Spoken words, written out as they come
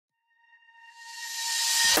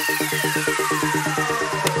What's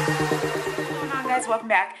going on, guys? Welcome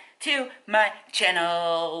back to my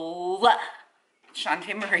channel.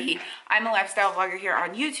 Shantae Marie. I'm a lifestyle vlogger here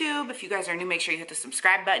on YouTube. If you guys are new, make sure you hit the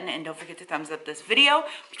subscribe button and don't forget to thumbs up this video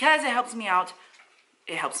because it helps me out.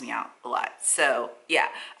 It helps me out a lot. So yeah.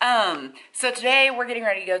 So today we're getting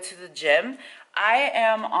ready to go to the gym. I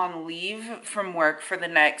am on leave from work for the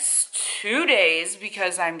next 2 days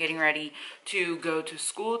because I'm getting ready to go to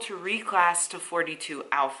school to reclass to 42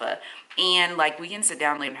 Alpha. And like we can sit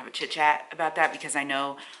down later and have a chit chat about that because I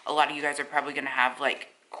know a lot of you guys are probably gonna have like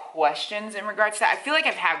questions in regards to that. I feel like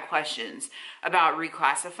I've had questions about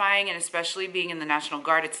reclassifying, and especially being in the National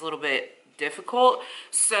Guard, it's a little bit difficult.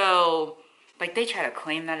 So like they try to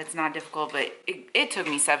claim that it's not difficult, but it took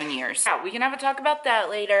me 7 years. Yeah, we can have a talk about that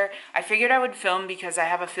later. I figured I would film because I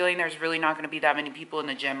have a feeling there's really not gonna be that many people in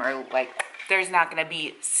the gym, or like there's not gonna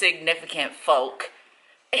be significant folk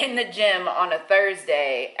in the gym on a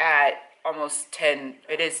Thursday at almost 10,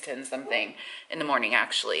 it is 10 something in the morning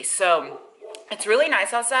actually. So it's really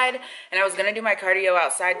nice outside, and I was gonna do my cardio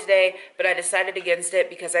outside today, but I decided against it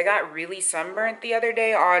because I got really sunburnt the other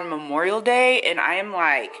day on Memorial Day, and I am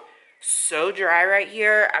like so dry right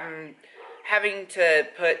here. I'm having to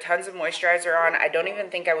put tons of moisturizer on. I don't even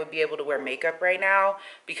think I would be able to wear makeup right now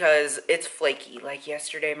because it's flaky. Like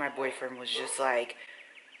yesterday, my boyfriend was just like,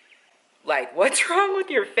 what's wrong with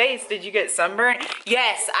your face? Did you get sunburned?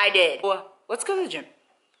 Yes, I did. Well, let's go to the gym.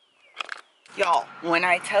 Y'all, when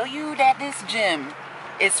I tell you that this gym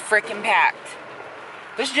is freaking packed,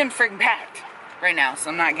 this gym's freaking packed right now, so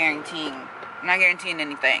I'm not guaranteeing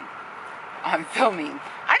anything. I'm filming.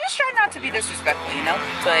 I just try not to be disrespectful, you know,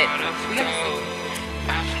 but we gotta see.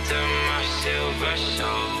 After my silver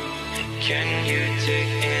soul, can you dig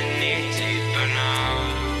any deeper now?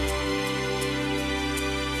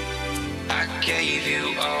 I gave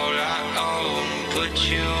you all I own, put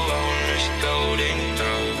you on this golden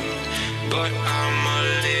throne, but I'm a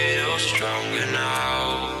little stronger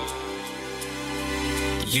now.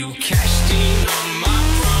 You cashed in on my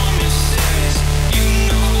promises, you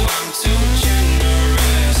know I'm too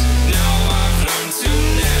generous. Now I've learned to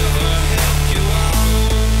never help you out,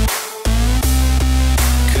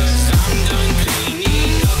 'cause I'm done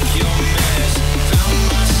cleaning up your mess. Found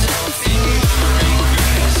myself in my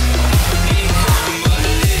regrets. I'm a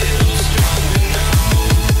little stronger now,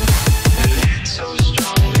 a little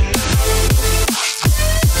stronger now.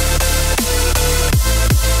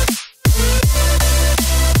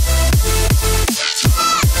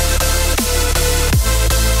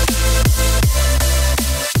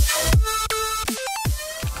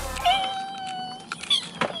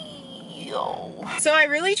 So I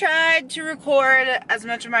really tried to record as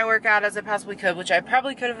much of my workout as I possibly could, which I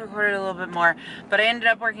probably could have recorded a little bit more, but I ended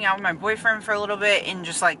up working out with my boyfriend for a little bit and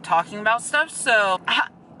just like talking about stuff. So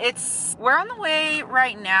we're on the way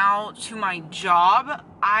right now to my job.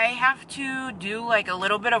 I have to do like a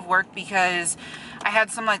little bit of work because I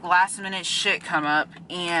had some like last minute shit come up,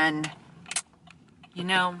 and you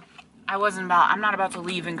know, I'm not about to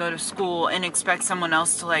leave and go to school and expect someone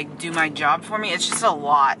else to like do my job for me. It's just a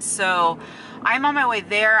lot. So I'm on my way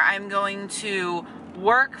there. I'm going to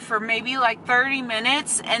work for maybe like 30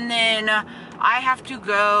 minutes, and then I have to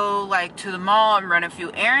go like to the mall and run a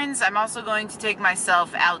few errands. I'm also going to take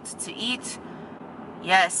myself out to eat.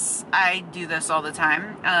 Yes, I do this all the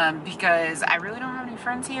time because I really don't have any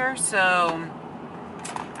friends here, so,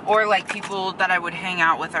 or like people that I would hang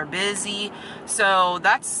out with are busy. So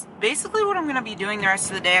that's basically what I'm going to be doing the rest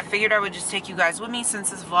of the day. I figured I would just take you guys with me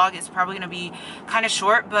since this vlog is probably going to be kind of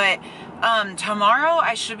short, but tomorrow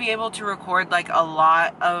I should be able to record like a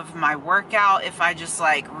lot of my workout if I just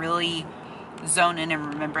like really zone in and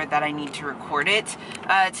remember that I need to record it.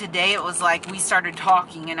 Today it was like we started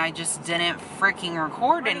talking and I just didn't freaking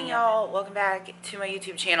record any. Y'all, welcome back to my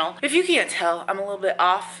YouTube channel. If you can't tell, I'm a little bit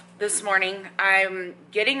off this morning. I'm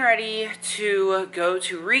getting ready to go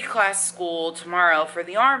to reclass school tomorrow for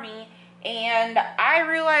the Army, and I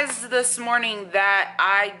realized this morning that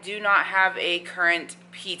I do not have a current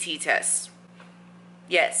PT test.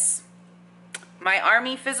 Yes, my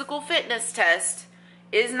Army physical fitness test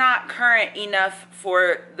is not current enough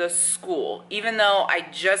for the school. Even though I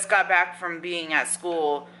just got back from being at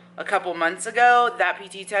school a couple months ago, that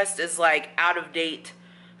PT test is like out of date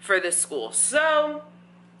for the school. So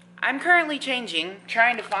I'm currently trying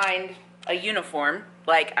to find a uniform.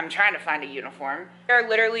 Like, I'm trying to find a uniform. They're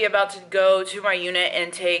literally about to go to my unit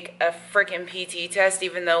and take a freaking PT test,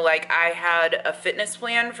 even though like I had a fitness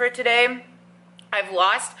plan for today. I've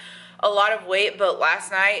lost a lot of weight, but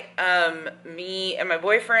last night me and my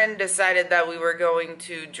boyfriend decided that we were going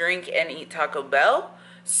to drink and eat Taco Bell.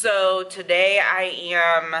 So today I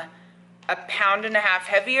am a pound and a half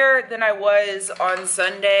heavier than I was on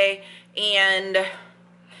Sunday, and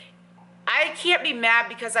I can't be mad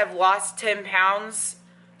because I've lost 10 pounds.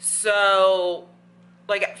 So,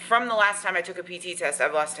 like, from the last time I took a PT test,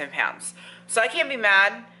 I've lost 10 pounds. So I can't be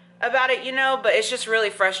mad about it, you know, but it's just really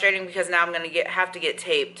frustrating because now I'm going to have to get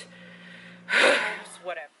taped.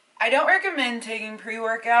 Whatever. I don't recommend taking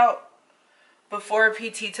pre-workout before a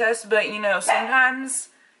PT test, but, you know, sometimes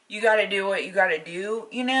you got to do what you got to do,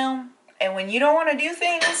 you know? And when you don't want to do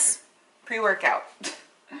things, pre-workout.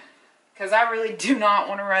 Because I really do not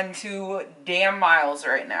want to run 2 damn miles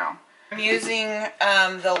right now. I'm using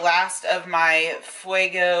the last of my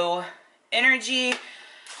Fuego Energy.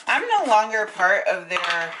 I'm no longer part of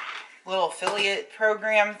their little affiliate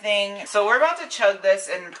program thing. So we're about to chug this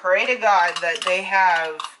and pray to God that they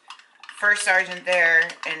have First Sergeant there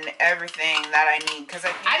and everything that I need. Because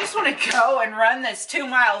I just want to go and run this 2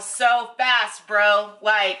 miles so fast, bro.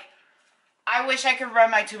 Like, I wish I could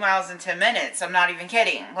run my 2 miles in 10 minutes. I'm not even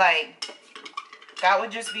kidding. Like, that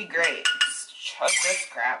would just be great. Just chug this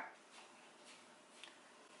crap.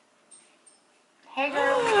 Hey,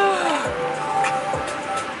 girl.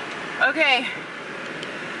 Okay.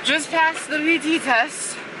 Just passed the PT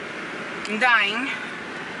test. I'm dying.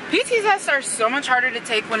 PT tests are so much harder to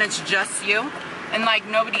take when it's just you and, like,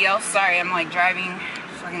 nobody else. Sorry, I'm, like, driving.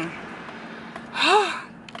 Fucking.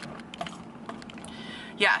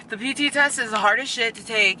 Yeah, the PT test is the hardest shit to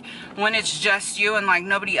take when it's just you and, like,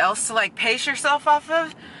 nobody else to, like, pace yourself off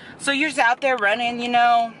of. So you're just out there running, you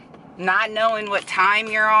know, not knowing what time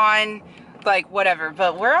you're on, like, whatever.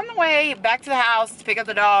 But we're on the way back to the house to pick up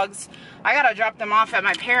the dogs. I gotta drop them off at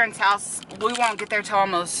my parents' house. We won't get there till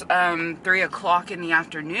almost 3 o'clock in the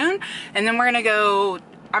afternoon. And then we're gonna go,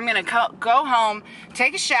 I'm gonna go home,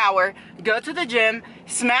 take a shower, go to the gym,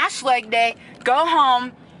 smash leg day, go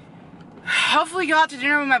home, hopefully go out to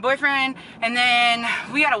dinner with my boyfriend, and then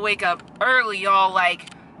we gotta wake up early, y'all. Like,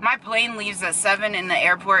 my plane leaves at 7 and the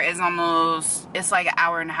airport is almost, it's like an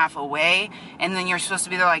hour and a half away, and then you're supposed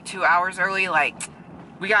to be there like 2 hours early. Like,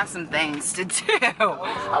 we got some things to do.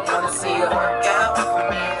 I wanna see you work out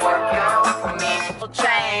for me.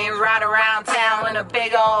 Chain right around town in a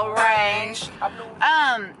big old range.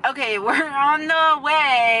 Okay, we're on the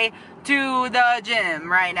way to the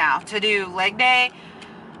gym right now to do leg day.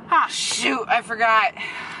 Oh shoot, I forgot.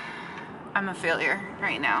 I'm a failure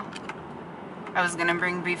right now. I was gonna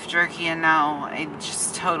bring beef jerky and now I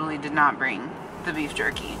just totally did not bring the beef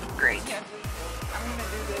jerky. Great. I'm gonna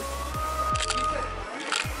do this.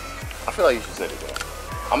 I feel like you should set it down.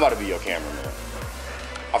 I'm about to be your cameraman.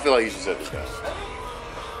 I feel like you should set this down.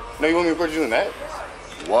 No, you want me to record you doing that?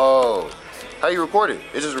 Whoa. How you record it?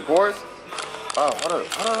 It just records? Oh, hold up.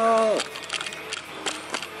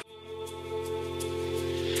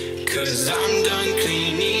 Cause I'm done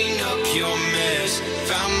cleaning up your mess.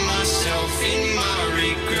 Found myself in my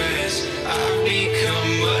regrets. I've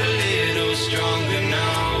become a little stronger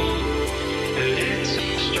now. A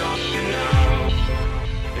little stronger now.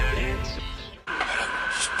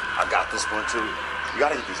 I got this one too. You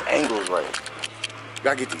gotta get these angles right.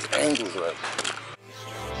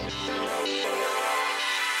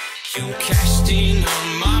 You cashed in on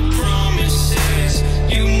my promises.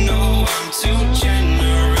 You know I'm too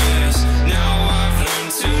generous. Now I've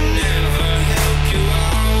learned to never help you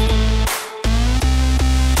out.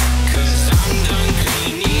 Cause I'm done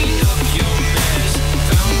cleaning up your mess.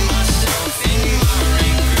 Found myself in my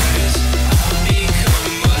regrets. I've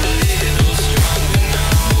become a little stronger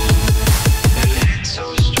now. A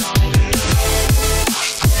little stronger now.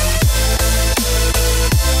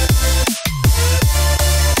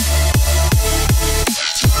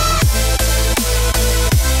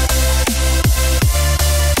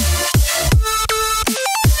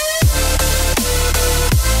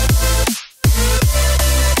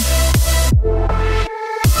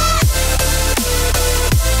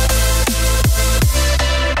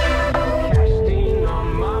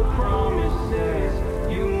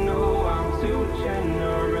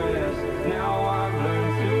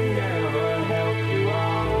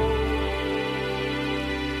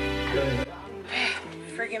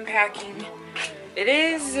 Freaking packing. It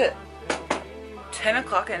is 10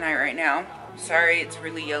 o'clock at night right now. Sorry, it's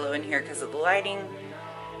really yellow in here because of the lighting.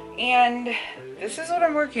 And this is what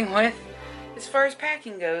I'm working with as far as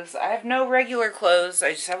packing goes. I have no regular clothes.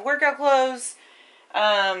 I just have workout clothes.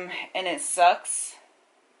 And it sucks.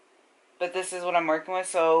 But this is what I'm working with.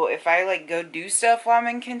 So if I like go do stuff while I'm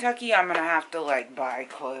in Kentucky, I'm gonna have to like buy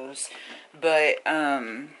clothes. But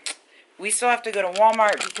we still have to go to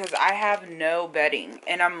Walmart because I have no bedding.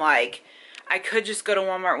 And I'm like, I could just go to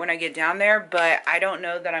Walmart when I get down there, but I don't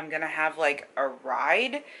know that I'm gonna have like a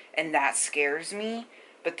ride, and that scares me.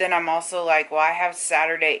 But then I'm also like, well, I have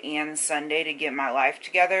Saturday and Sunday to get my life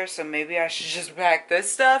together, so maybe I should just pack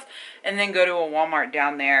this stuff and then go to a Walmart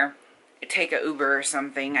down there, take a Uber or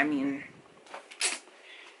something. I mean,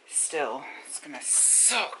 still, it's gonna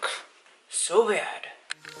suck so bad.